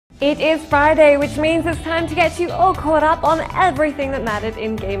It is Friday, which means it's time to get you all caught up on everything that mattered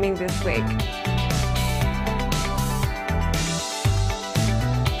in gaming this week.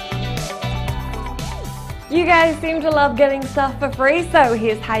 You guys seem to love getting stuff for free, so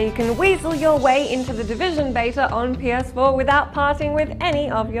here's how you can weasel your way into the Division beta on PS4 without parting with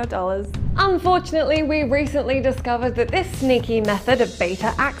any of your dollars. Unfortunately, we recently discovered that this sneaky method of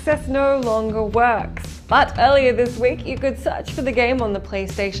beta access no longer works. But earlier this week, you could search for the game on the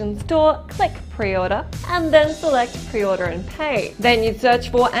PlayStation Store, click pre-order, and then select pre-order and pay. Then you'd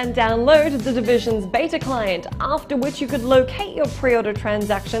search for and download the Division's beta client, after which you could locate your pre-order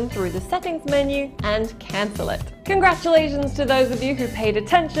transaction through the settings menu and cancel it. Congratulations to those of you who paid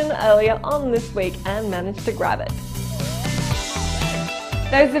attention earlier on this week and managed to grab it.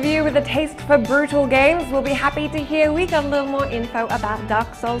 Those of you with a taste for brutal games will be happy to hear we got a little more info about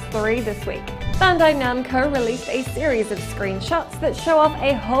Dark Souls 3 this week. Bandai Namco released a series of screenshots that show off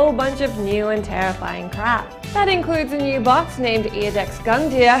a whole bunch of new and terrifying crap. That includes a new boss named Eardex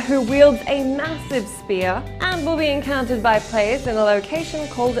Gundyr who wields a massive spear and will be encountered by players in a location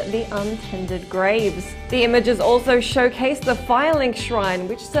called the Untended Graves. The images also showcase the Firelink Shrine,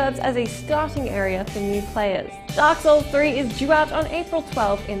 which serves as a starting area for new players. Dark Souls 3 is due out on April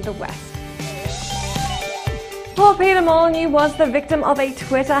 12 in the West. Poor Peter Molyneux was the victim of a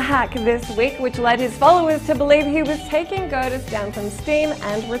Twitter hack this week, which led his followers to believe he was taking Godus down from Steam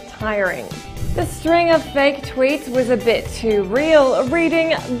and retiring. The string of fake tweets was a bit too real,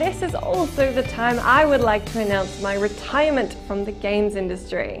 reading, "This is also the time I would like to announce my retirement from the games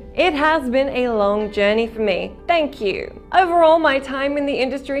industry. It has been a long journey for me. Thank you. Overall, my time in the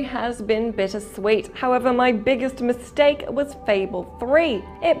industry has been bittersweet. However, my biggest mistake was Fable 3.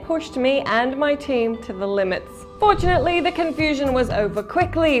 It pushed me and my team to the limits. Fortunately, the confusion was over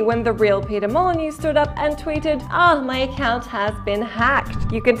quickly when the real Peter Molyneux stood up and tweeted, my account has been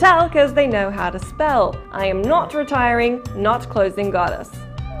hacked. You can tell because they know how to spell. I am not retiring, not closing Godus."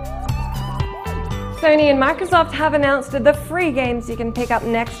 Sony and Microsoft have announced the free games you can pick up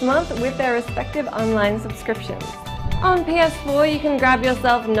next month with their respective online subscriptions. On PS4, you can grab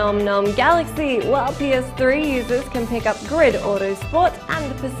yourself Nom Nom Galaxy, while PS3 users can pick up Grid Autosport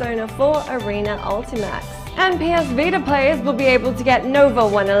and Persona 4 Arena Ultimax. And PS Vita players will be able to get Nova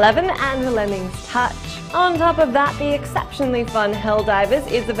 111 and Lemmings Touch. On top of that, the exceptionally fun Helldivers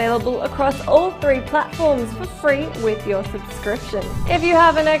is available across all 3 platforms for free with your subscription. If you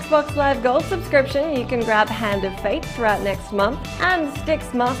have an Xbox Live Gold subscription, you can grab Hand of Fate throughout next month and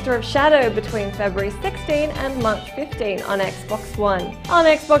Styx Master of Shadow between February 16 and March 15 on Xbox One. On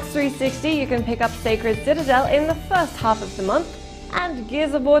Xbox 360, you can pick up Sacred Citadel in the first half of the month and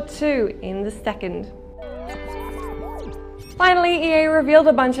Gears of War 2 in the second. Finally, EA revealed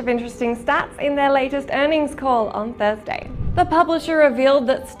a bunch of interesting stats in their latest earnings call on Thursday. The publisher revealed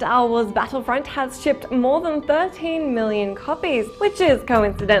that Star Wars Battlefront has shipped more than 13 million copies, which is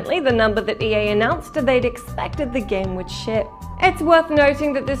coincidentally the number that EA announced they'd expected the game would ship. It's worth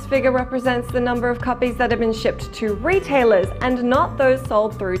noting that this figure represents the number of copies that have been shipped to retailers and not those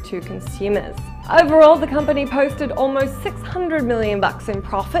sold through to consumers. Overall, the company posted almost $600 million in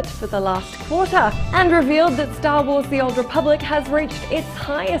profit for the last quarter and revealed that Star Wars The Old Republic has reached its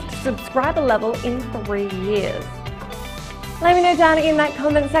highest subscriber level in 3 years. Let me know down in that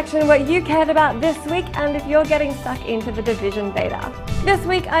comment section what you cared about this week and if you're getting stuck into the Division beta. This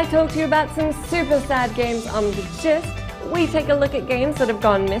week I talked to you about some super sad games on The Gist. We take a look at games that have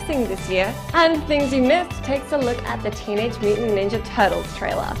gone missing this year, and Things You Missed takes a look at the Teenage Mutant Ninja Turtles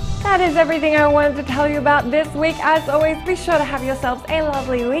trailer. That is everything I wanted to tell you about this week. As always, be sure to have yourselves a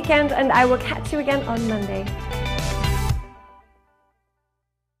lovely weekend, and I will catch you again on Monday.